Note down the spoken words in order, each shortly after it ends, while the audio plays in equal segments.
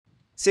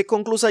Si è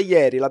conclusa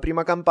ieri la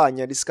prima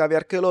campagna di scavi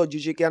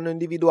archeologici che hanno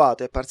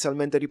individuato e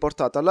parzialmente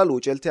riportato alla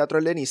luce il teatro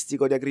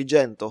ellenistico di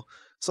Agrigento.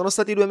 Sono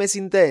stati 2 mesi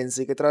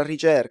intensi che tra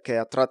ricerche,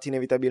 a tratti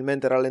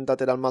inevitabilmente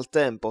rallentate dal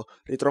maltempo,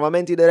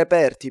 ritrovamenti dei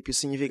reperti, i più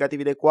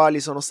significativi dei quali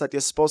sono stati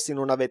esposti in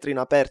una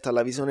vetrina aperta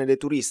alla visione dei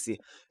turisti,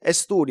 e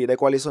studi dai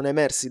quali sono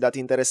emersi dati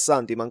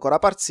interessanti ma ancora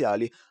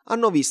parziali,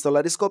 hanno visto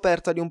la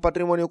riscoperta di un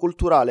patrimonio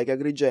culturale che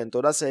Agrigento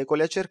da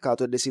secoli ha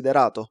cercato e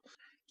desiderato.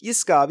 Gli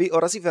scavi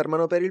ora si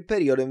fermano per il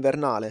periodo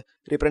invernale,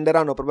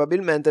 riprenderanno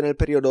probabilmente nel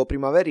periodo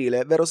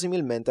primaverile,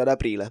 verosimilmente ad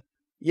aprile.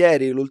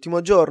 Ieri, l'ultimo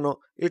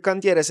giorno, il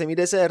cantiere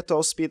semideserto ha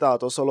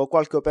ospitato solo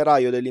qualche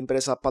operaio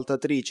dell'impresa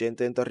appaltatrice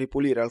intento a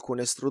ripulire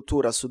alcune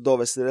strutture a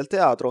sud-ovest del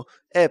teatro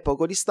e,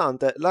 poco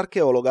distante,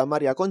 l'archeologa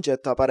Maria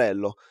Concetta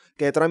Parello,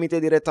 che tramite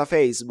diretta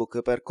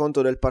Facebook per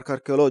conto del Parco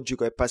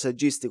archeologico e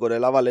paesaggistico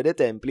della Valle dei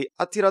Templi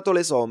ha tirato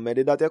le somme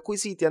dei dati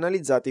acquisiti e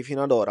analizzati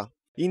fino ad ora.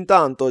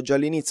 Intanto, già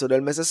all'inizio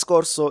del mese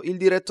scorso, il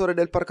direttore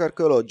del parco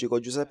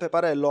archeologico Giuseppe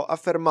Parello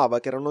affermava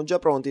che erano già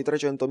pronti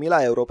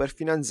 300.000 euro per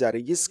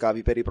finanziare gli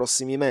scavi per i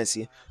prossimi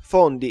mesi,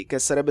 fondi che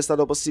sarebbe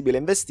stato possibile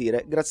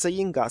investire grazie agli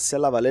incassi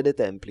alla Valle dei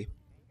Templi.